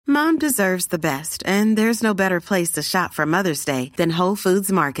Mom deserves the best, and there's no better place to shop for Mother's Day than Whole Foods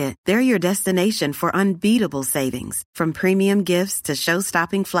Market. They're your destination for unbeatable savings, from premium gifts to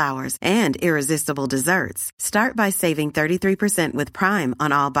show-stopping flowers and irresistible desserts. Start by saving 33% with Prime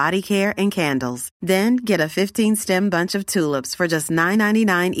on all body care and candles. Then get a 15-stem bunch of tulips for just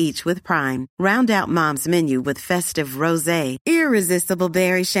 $9.99 each with Prime. Round out Mom's menu with festive rosé, irresistible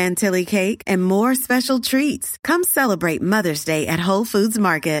berry chantilly cake, and more special treats. Come celebrate Mother's Day at Whole Foods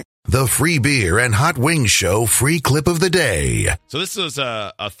Market. The Free Beer and Hot Wings Show free clip of the day. So this is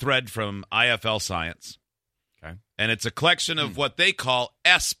a thread from IFL Science. Okay. And it's a collection of what they call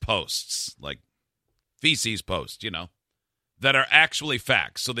S posts, like feces posts, that are actually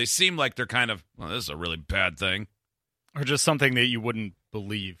facts. So they seem like they're kind of, well, this is a really bad thing. Or just something that you wouldn't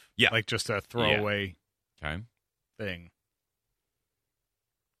believe. Yeah. Like just a throwaway Okay. thing.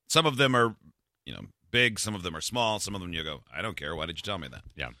 Some of them are, big. Some of them are small. Some of them you go, I don't care. Why did you tell me that?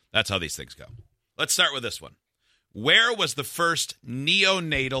 Yeah. That's how these things go. Let's start with this one. Where was the first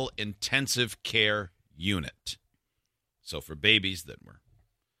neonatal intensive care unit? So for babies that were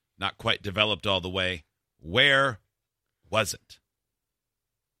not quite developed all the way, where was it?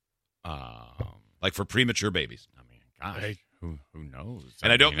 Like for premature babies. I mean, gosh, who knows?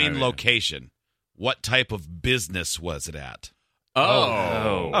 And I don't mean location. What type of business was it at?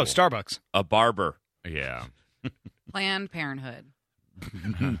 Oh, Starbucks. A barber. Yeah. Planned Parenthood.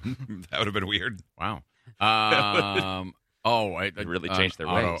 That would have been weird. Wow. They really changed their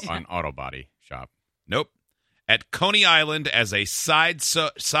ways. An auto body shop. Nope. At Coney Island as a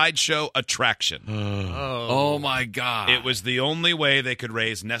sideshow attraction. Oh, my God. It was the only way they could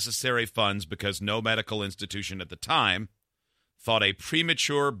raise necessary funds because no medical institution at the time thought a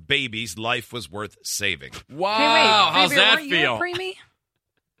premature baby's life was worth saving. Wow. Hey, wait, how's Xavier, that weren't you feel? a preemie?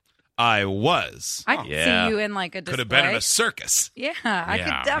 I was. I could see you in like a display. Could have been in a circus. Yeah, I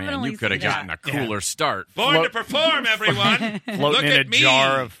could definitely man, you could have see gotten that. a cooler start. Born to perform, everyone. Floating Look in a at me.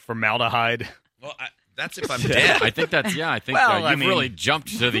 jar of formaldehyde. Well, that's if I'm dead. I think Well, you've really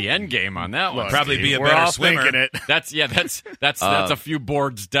jumped to the end game on that one. Look, Probably be a we're better all swimmer. thinking it. That's a few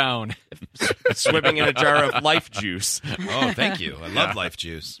boards down. Swimming in a jar of life juice. Oh, thank you. I love Life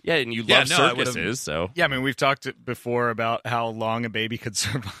Juice. Yeah, and you love I would've- circuses, so. Yeah, I mean, we've talked before about how long a baby could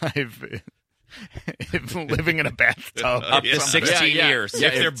survive if living in a bathtub. Up Yeah. to 16 Yeah, yeah. years. Yeah,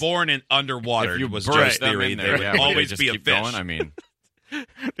 If they're born in underwater, If you was birth Joe's them theory, in they there, would would always just be a keep fish. going? I mean,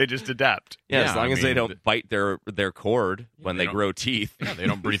 They just adapt. Yeah, Yeah, as long I as they mean, don't bite their cord when they they don't- grow teeth. yeah, they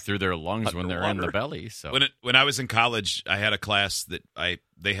don't breathe through their lungs when they're in the Underwater. belly. So When I was in college, I had a class that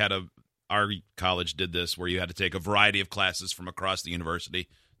our college did this where you had to take a variety of classes from across the university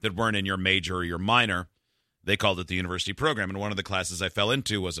that weren't in your major or your minor. They called it the university program, and one of the classes I fell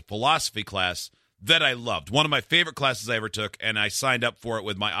into was a philosophy class that I loved. One of my favorite classes I ever took, and I signed up for it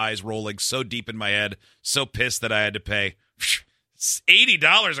with my eyes rolling so deep in my head, so pissed that I had to pay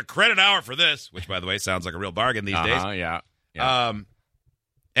 $80 a credit hour for this, which, by the way, sounds like a real bargain these days. Yeah.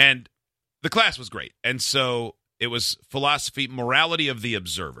 And the class was great. And so it was philosophy, morality of the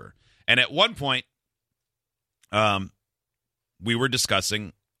observer. And at one point, we were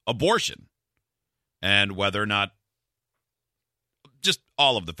discussing abortion and whether or not, just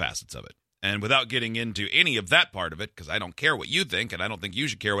all of the facets of it. And without getting into any of that part of it, because I don't care what you think, and I don't think you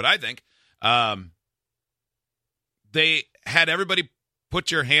should care what I think, they had everybody put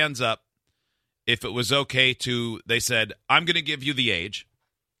your hands up if it was okay to, they said, I'm going to give you the age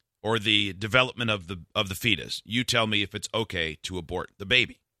or the development of the fetus. You tell me if it's okay to abort the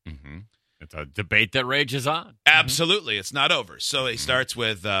baby. Mm-hmm. It's a debate that rages on. Absolutely. It's not over. So he starts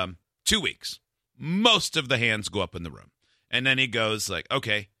with 2 weeks. Most of the hands go up in the room. And then he goes like,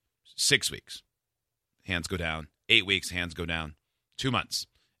 okay, 6 weeks. Hands go down. 8 weeks, hands go down. 2 months.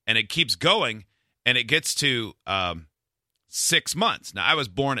 And it keeps going, and it gets to 6 months. Now, I was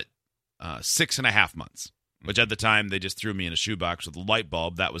born at 6.5 months, which at the time they just threw me in a shoebox with a light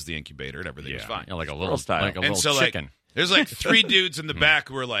bulb. That was the incubator, and everything was fine. Yeah, like a Squirrel little style. like a And little so, chicken. There's like 3 dudes in the back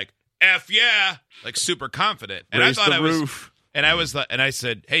who were like, F yeah, like super confident. And Raise I thought the I was, roof. and I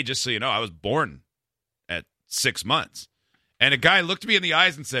said, hey, just so you know, I was born at 6 months. And a guy looked me in the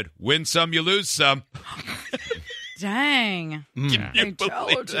eyes and said, win some, you lose some. Dang. Can you believe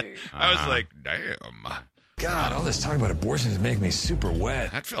Fatality. that? I was like, damn. God, all this talk about abortion is making me super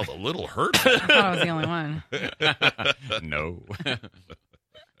wet. That felt a little hurtful. I thought I was the only one. No.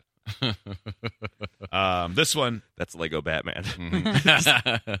 This one, That's Lego Batman.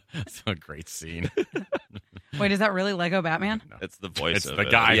 It's a great scene. Wait, is that really Lego Batman? It's the voice It's of the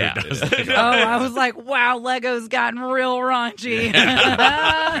it. guy Yeah. who does it is. it. Oh, I was like, wow, Lego's gotten real raunchy. Man,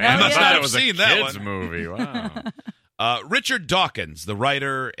 I must thought not it have was seen a that kids one. movie. Wow. Richard Dawkins, the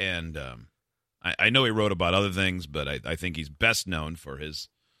writer, and I know he wrote about other things, but I think he's best known for his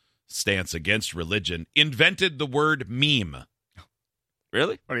stance against religion, invented the word meme.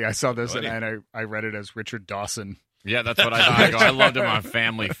 Really? Funny, I saw this Funny. and I read it as Richard Dawson. Yeah, that's what I thought. I loved him on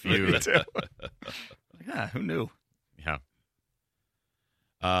Family Feud. Yeah, who knew? Yeah.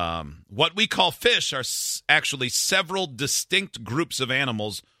 What we call fish are actually several distinct groups of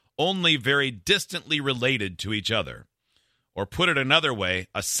animals, only very distantly related to each other. Or put it another way,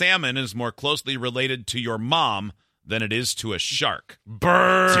 a salmon is more closely related to your mom than it is to a shark.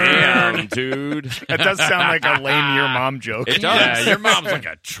 Burn! Damn, dude. That does sound like a lame your mom joke. It does. Yeah, your mom's like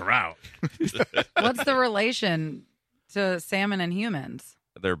a trout. What's the relation to salmon and humans?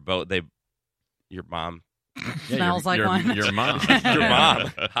 They're both. Your mom. Yeah, Smells like one. Your mom. Your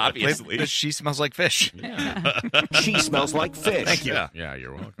mom. Obviously. She smells like fish. She smells like fish. Thank you. Yeah,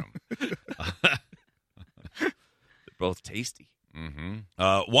 you're welcome. They're both tasty.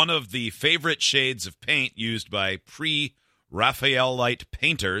 Mm-hmm. One of the favorite shades of paint used by pre-Raphaelite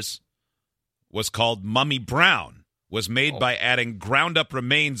painters was called mummy brown, was made by adding ground-up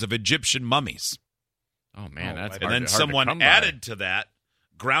remains of Egyptian mummies. Oh, man, that's And hard then to someone come by. added to that,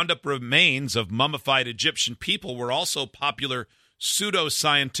 ground-up remains of mummified Egyptian people were also popular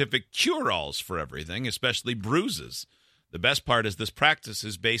pseudo-scientific cure-alls for everything, especially bruises. The best part is this practice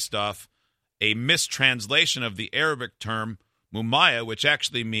is based off a mistranslation of the Arabic term mumaya, which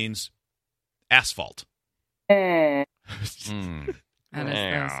actually means asphalt. Mm. That is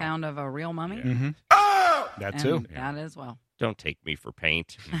the sound of a real mummy. Mm-hmm. That And too. that as well. Don't take me for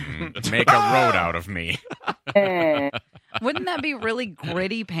paint. Mhm. Make a road out of me. Wouldn't that be really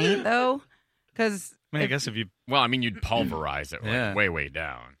gritty paint though? Because I mean, I guess if you Well, I mean, you'd pulverize it like Yeah. way, way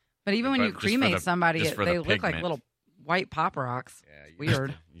down. but even when But you just for cremate the- somebody, just for the they look like pigment. little white pop rocks.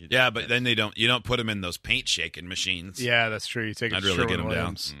 Weird. Yeah, but then you don't put them in those paint shaking machines. yeah, that's true. You take it I'd to really get them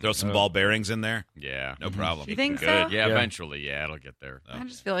Sherwin-Williams. down. Throw some ball bearings in there. Yeah. No problem. You think Good. so? Yeah, Yeah. eventually. Yeah, it'll get there. I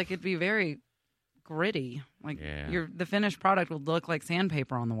just feel like it'd be very gritty. Like Yeah. the finished product would look like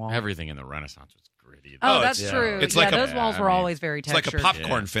sandpaper on the wall. Everything in the Renaissance was gritty. Oh, Oh, that's it's- true. it's yeah, like a- those walls Yeah, were I mean, always very It's like textured. a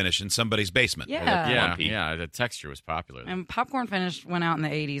popcorn Yeah. finish in somebody's basement. Yeah. Yeah, lumpy. yeah, the texture was popular. And popcorn finish went out in the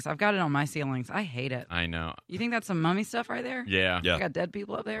 80s. I've got it on my ceilings. I hate it. I know. You think that's some mummy stuff right there? Yeah. Yeah. I got dead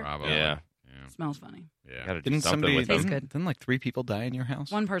people up there. Probably. Yeah. Yeah. Smells funny. Yeah. Gotta do Didn't something somebody? with them. Tastes good. Didn't like 3 people die in your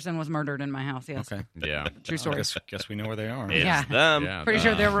house? One person was murdered in my house. Yes. Okay. Yeah. True story. Guess we know where they are. It's Yeah. them. Yeah, Pretty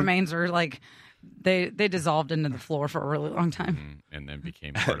sure their remains are like they dissolved into the floor for a really long time. And then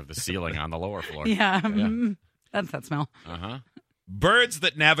became part of the ceiling on the lower floor. Yeah. That's that smell. Uh-huh. Birds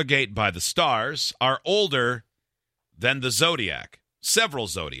that navigate by the stars are older than the zodiac. Several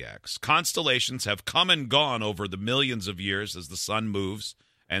zodiacs. Constellations have come and gone over the millions of years as the sun moves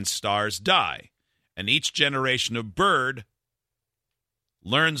and stars die. And each generation of bird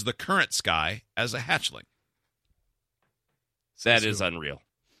learns the current sky as a hatchling. That is unreal.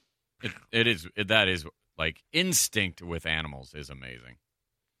 That is like instinct with animals is amazing.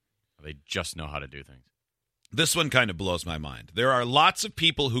 They just know how to do things. This one kind of blows my mind. There are lots of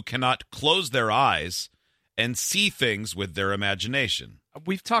people who cannot close their eyes and see things with their imagination.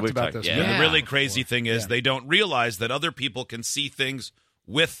 We've talked We've about talked- this. yeah. And the Yeah. really crazy thing is Yeah. they don't realize that other people can see things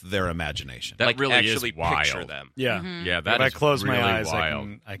with their imagination. That like really actually is wild. picture them. Yeah. Mm-hmm. Yeah, that If I is close really my eyes,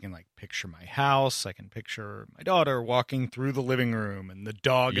 wild. I can like picture my house. I can picture my daughter walking through the living room and the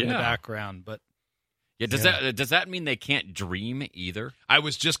dog in the Yeah. background. But Yeah, does that mean they can't dream either? I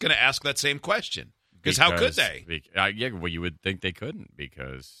was just going to ask that same question. Because how could they? Yeah, well, you would think they couldn't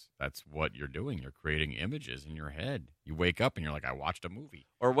because that's what you're doing. You're creating images in your head. You wake up and you're like, I watched a movie.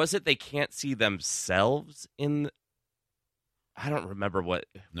 Or was it they can't see themselves in? I don't remember what.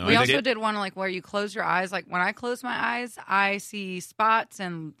 No, We I also think- did one like where you close your eyes. Like when I close my eyes, I see spots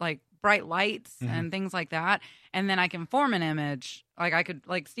and like bright lights and things like that. And then I can form an image. Like I could,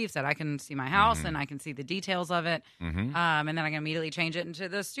 like Steve said, I can see my house and I can see the details of it. Mm-hmm. And then I can immediately change it into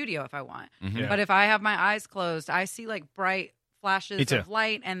the studio if I want. Yeah. But if I have my eyes closed, I see like bright Me flashes too. of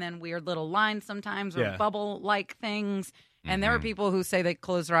light and then weird little lines sometimes or Yeah. bubble like things. And there are people who say they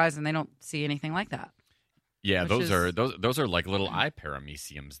close their eyes and they don't see anything like that. Yeah, Which those is- are those are like little eye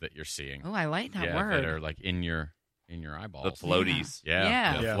parameciums that you're seeing. Oh, I like that yeah, word. that are like in your eyeballs. The floaties. Yeah,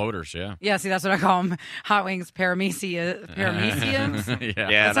 Yeah. the Yeah. floaters. Yeah, Yeah, see, that's what I call them. Hot wings parameciums. yeah,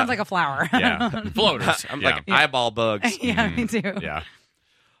 Yeah, That sounds like a flower. yeah. Floaters. I'm yeah. like eyeball bugs. yeah, me too. yeah.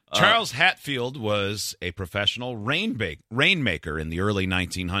 Charles Hatfield was a professional rainmaker in the early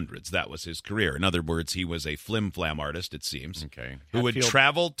 1900s. That was his career. In other words, he was a flim-flam artist, it seems, Okay. who would Hatfield.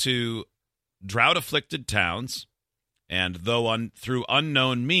 travel to drought-afflicted towns and, though through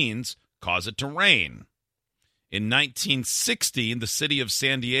unknown means, cause it to rain. In 1916, the city of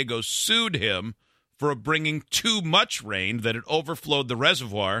San Diego sued him for bringing too much rain, that it overflowed the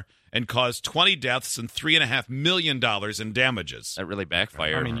reservoir and caused 20 deaths and $3.5 million in damages. That really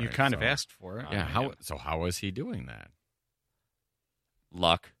backfired. I mean, you Right, kind of so- asked for it. Yeah. How is he doing that?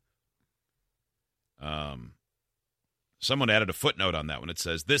 Luck. Someone added a footnote on that one. It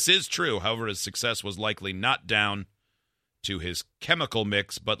says, this is true. However, his success was likely not down to his chemical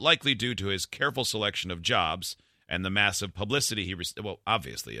mix, but likely due to his careful selection of jobs and the massive publicity he received. Well,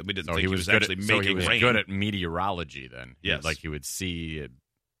 obviously, we didn't think he was actually making he was rain. good at meteorology then. Yes. Like he would see it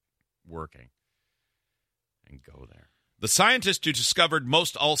working and go there. The scientist who discovered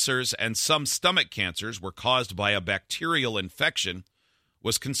most ulcers and some stomach cancers were caused by a bacterial infection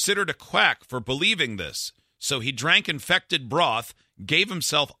was considered a quack for believing this. So he drank infected broth, gave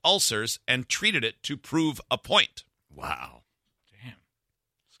himself ulcers, and treated it to prove a point. Wow. Damn.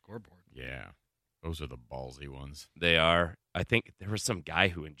 Scoreboard. Yeah. Those are the ballsy ones. They are. I think there was some guy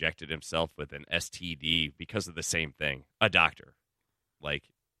who injected himself with an STD because of the same thing. A doctor. Like,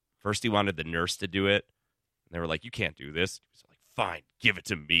 first he wanted the nurse to do it. And they were like, you can't do this. He was like, fine, give it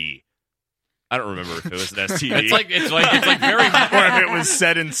to me. I don't remember if it was an STD. It's like very Or if it was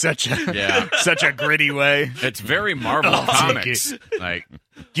said in such a gritty way. It's very Marvel I'll take Comics. Like,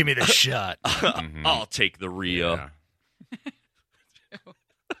 Give me the shot. I'll take the Rio. yeah.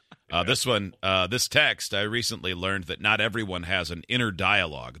 This text, I recently learned that not everyone has an inner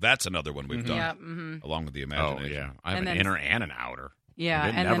dialogue. That's another one we've done, Yeah. Mm-hmm. along with the Oh imagination. yeah. I have And an then- inner and an outer. Yeah,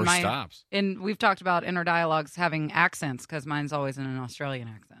 And it and never then stops. And we've talked about inner dialogues having accents because mine's always in an Australian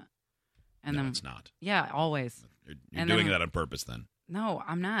accent. And No, then it's not. yeah, always. You're And doing then- that on purpose then. No,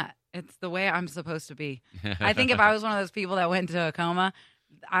 I'm not. It's the way I'm supposed to be. I think if I was one of those people that went into a coma,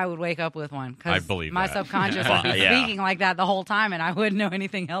 I would wake up with one. 'cause I believe my that. subconscious would be Yeah. speaking like that the whole time, and I wouldn't know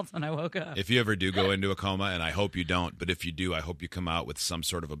anything else when I woke up. If you ever do go into a coma, and I hope you don't, but if you do, I hope you come out with some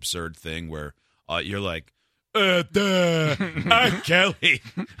sort of absurd thing where you're like, I'm Kelly.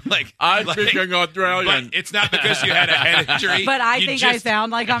 I'm like, speaking Australian. But it's not because you had a head injury. But I You think I just-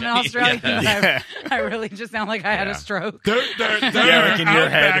 sound like I'm an Australian. Yeah. I really just sound like I had Yeah. a stroke. Yeah, like in your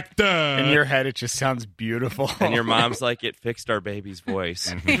head. Back there. In your head, it just sounds beautiful. And your mom's like, it fixed our baby's voice.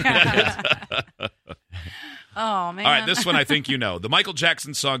 Oh, man. All right, this one I think you know. The Michael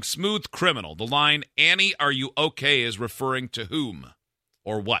Jackson song "Smooth Criminal." The line "Annie, are you okay?" is referring to whom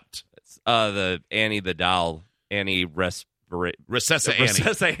or what? The Annie the doll, Annie Respirate. Recessa Annie.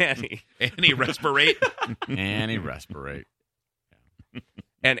 Recessa Annie. Annie respirate. Annie respirate.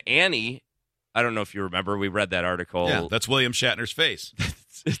 And Annie, I don't know if you remember, we read that article. Yeah, that's William Shatner's face.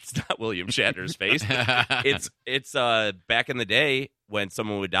 It's not William Shatner's face. It's back in the day when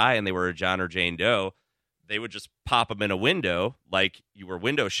someone would die and they were a John or Jane Doe, they would just pop them in a window like you were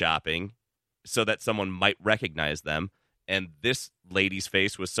window shopping so that someone might recognize them. And this lady's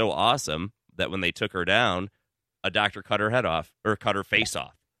face was so awesome that when they took her down, a doctor cut her head off or cut her face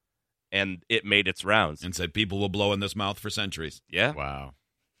off. And it made its rounds. And said people will blow in this mouth for centuries. Yeah. Wow.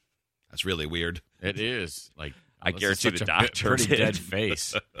 That's really weird. It is. Like, I this is guarantee such the a doctor pretty did. dead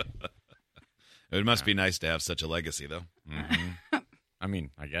face. It must be nice to have such a legacy, though. Mm-hmm. I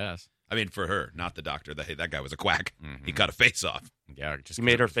mean, I guess. I mean, for her, not the doctor. That guy was a quack. Mhm. He cut a face off. Yeah, just He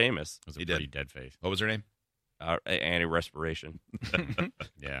made her 'cause famous. It was a He pretty did. dead face. What was her name? Annie Respiration.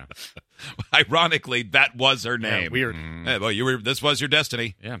 Yeah. Ironically, that was her Yeah, name. weird. Hey, well, this was your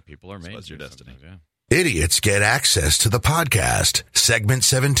destiny. Yeah, people are made. was your to destiny. sometimes, Idiots get access to the podcast, segment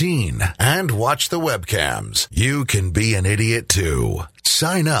 17, and watch the webcams. You can be an idiot too.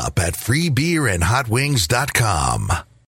 Sign up at freebeerandhotwings.com.